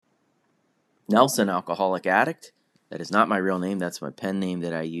Nelson, alcoholic addict. That is not my real name. That's my pen name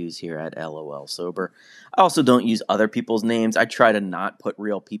that I use here at LOL Sober. I also don't use other people's names. I try to not put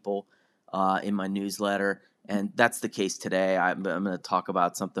real people in my newsletter, and that's the case today. I'm going to talk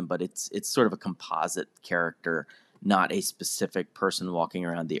about something, but it's sort of a composite character, not a specific person walking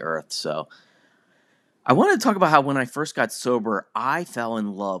around the earth. So I wanted to talk about how when I first got sober, I fell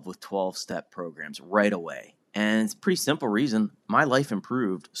in love with 12-step programs right away. And it's a pretty simple reason. My life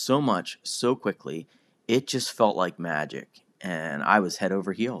improved so much, so quickly. It just felt like magic. And I was head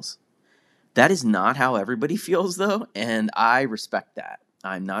over heels. That is not how everybody feels, though. And I respect that.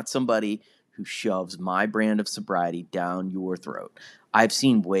 I'm not somebody who shoves my brand of sobriety down your throat. I've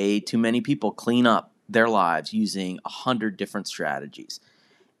seen way too many people clean up their lives using 100 different strategies.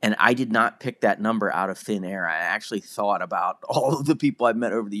 And I did not pick that number out of thin air. I actually thought about all of the people I've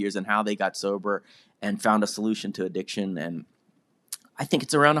met over the years and how they got sober and found a solution to addiction. And I think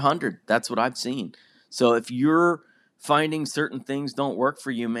it's around 100. That's what I've seen. So if you're finding certain things don't work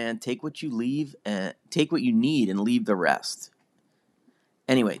for you, man, take what you need and leave the rest.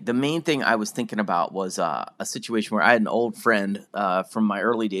 Anyway, the main thing I was thinking about was a situation where I had an old friend from my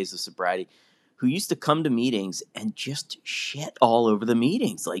early days of sobriety who used to come to meetings and just shit all over the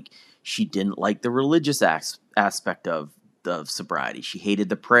meetings. Like, she didn't like the religious aspect of sobriety. She hated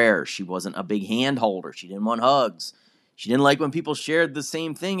the prayer. She wasn't a big hand holder. She didn't want hugs. She didn't like when people shared the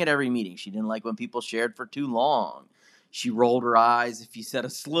same thing at every meeting. She didn't like when people shared for too long. She rolled her eyes if you said a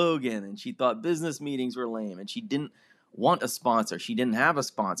slogan, and she thought business meetings were lame, and she didn't want a sponsor. She didn't have a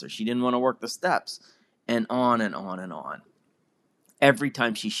sponsor. She didn't want to work the steps, and on and on and on. Every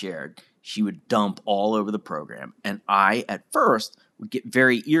time she shared, she would dump all over the program. And I, at first, would get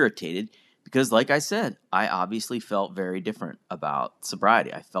very irritated because, like I said, I obviously felt very different about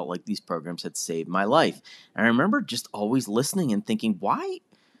sobriety. I felt like these programs had saved my life. And I remember just always listening and thinking, why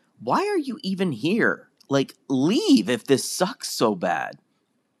are you even here? Like, leave if this sucks so bad.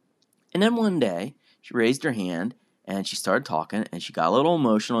 And then one day, she raised her hand and she started talking and she got a little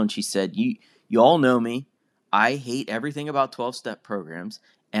emotional and she said, you all know me. I hate everything about 12-step programs,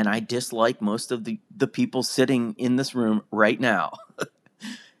 and I dislike most of the people sitting in this room right now.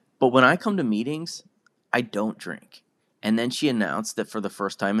 But when I come to meetings, I don't drink. And then she announced that for the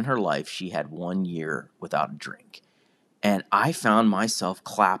first time in her life, she had 1 year without a drink. And I found myself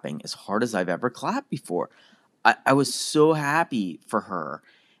clapping as hard as I've ever clapped before. I was so happy for her.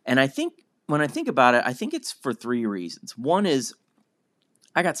 And I think when I think about it, I think it's for 3 reasons. One is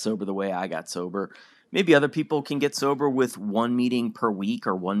I got sober the way I got sober. Maybe other people can get sober with 1 meeting per week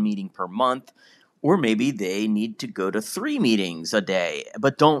or 1 meeting per month, or maybe they need to go to 3 meetings a day,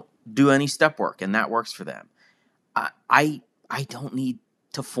 but don't do any step work, and that works for them. I don't need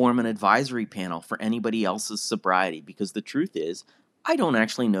to form an advisory panel for anybody else's sobriety because the truth is, I don't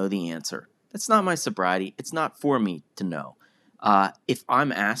actually know the answer. That's not my sobriety. It's not for me to know. If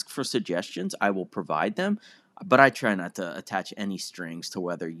I'm asked for suggestions, I will provide them. But I try not to attach any strings to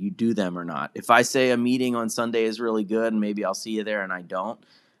whether you do them or not. If I say a meeting on Sunday is really good and maybe I'll see you there and I don't,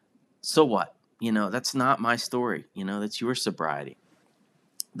 so what? That's not my story. That's your sobriety.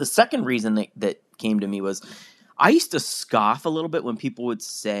 The second reason that came to me was I used to scoff a little bit when people would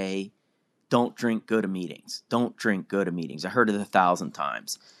say, don't drink, go to meetings. Don't drink, go to meetings. I heard it 1,000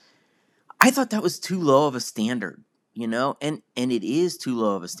 times. I thought that was too low of a standard, and it is too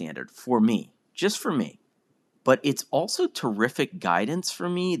low of a standard for me, just for me. But it's also terrific guidance for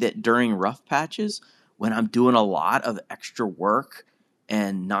me that during rough patches, when I'm doing a lot of extra work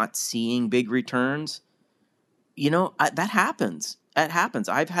and not seeing big returns, that happens. That happens.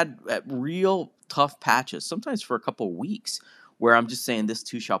 I've had real tough patches, sometimes for a couple of weeks, where I'm just saying this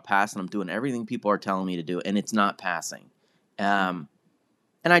too shall pass, and I'm doing everything people are telling me to do, and it's not passing. And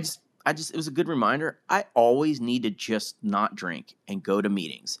it was a good reminder. I always need to just not drink and go to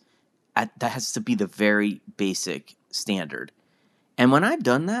meetings. That has to be the very basic standard. And when I've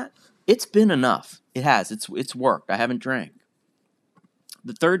done that, it's been enough. It has. It's worked. I haven't drank.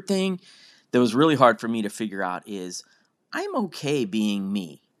 The third thing that was really hard for me to figure out is I'm okay being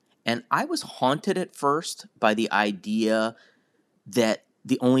me. And I was haunted at first by the idea that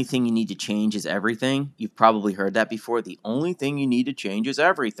the only thing you need to change is everything. You've probably heard that before. The only thing you need to change is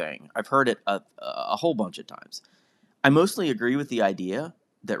everything. I've heard it a whole bunch of times. I mostly agree with the idea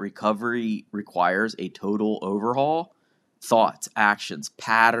that recovery requires a total overhaul. Thoughts, actions,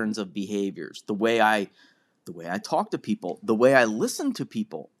 patterns of behaviors, the way I talk to people, the way I listen to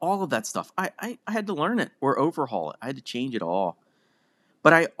people, all of that stuff. I had to learn it or overhaul it. I had to change it all.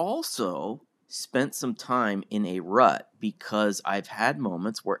 But I also spent some time in a rut because I've had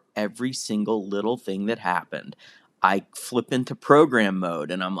moments where every single little thing that happened, I flip into program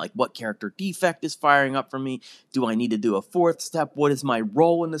mode and I'm like, what character defect is firing up for me? Do I need to do a fourth step? What is my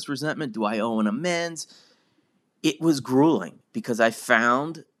role in this resentment? Do I owe an amends? It was grueling because I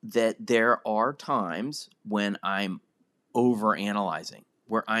found that there are times when I'm overanalyzing,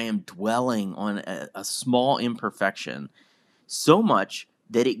 where I am dwelling on a small imperfection so much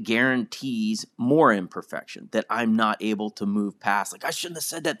that it guarantees more imperfection, that I'm not able to move past. Like, I shouldn't have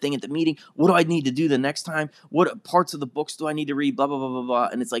said that thing at the meeting. What do I need to do the next time? What parts of the books do I need to read? Blah, blah, blah, blah, blah.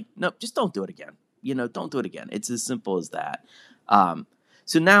 And it's like, no, just don't do it again. Don't do it again. It's as simple as that.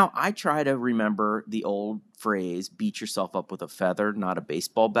 So now I try to remember the old phrase, beat yourself up with a feather, not a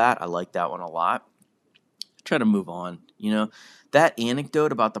baseball bat. I like that one a lot. Try to move on. That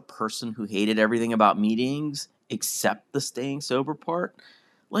anecdote about the person who hated everything about meetings except the staying sober part,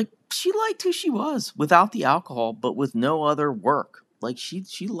 like, she liked who she was without the alcohol, but with no other work. Like, she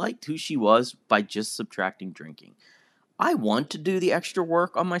liked who she was by just subtracting drinking. I want to do the extra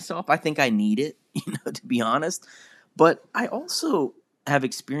work on myself. I think I need it, to be honest. But I also have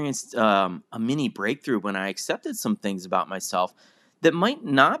experienced a mini breakthrough when I accepted some things about myself that might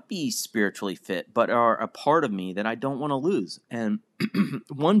not be spiritually fit, but are a part of me that I don't want to lose. And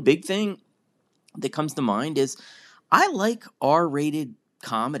one big thing that comes to mind is I like R-rated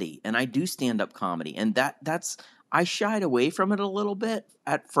comedy, and I do stand-up comedy, and that's I shied away from it a little bit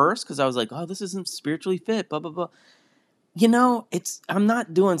at first because I was like, oh, this isn't spiritually fit, blah, blah, blah. I'm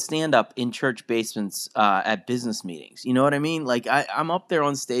not doing stand-up in church basements at business meetings. You know what I mean? Like, I'm up there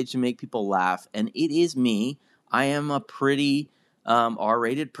on stage to make people laugh, and it is me. I am a pretty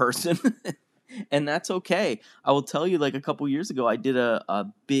R-rated person, and that's okay. I will tell you, like, a couple years ago, I did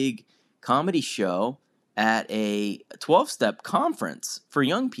a big comedy show at a 12-step conference for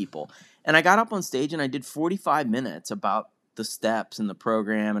young people, and I got up on stage and I did 45 minutes about the steps and the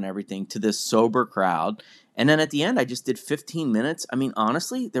program and everything to this sober crowd. And then at the end, I just did 15 minutes. I mean,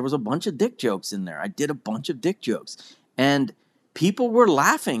 honestly, there was a bunch of dick jokes in there. I did a bunch of dick jokes, and people were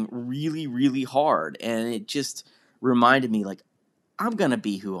laughing really, really hard. And it just reminded me, like, I'm going to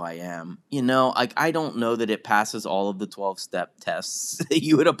be who I am. Like, I don't know that it passes all of the 12-step tests that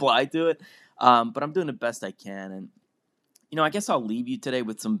you would apply to it. But I'm doing the best I can. And, I guess I'll leave you today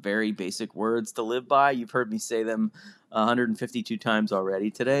with some very basic words to live by. You've heard me say them 152 times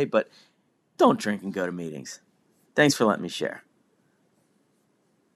already today, but don't drink and go to meetings. Thanks for letting me share.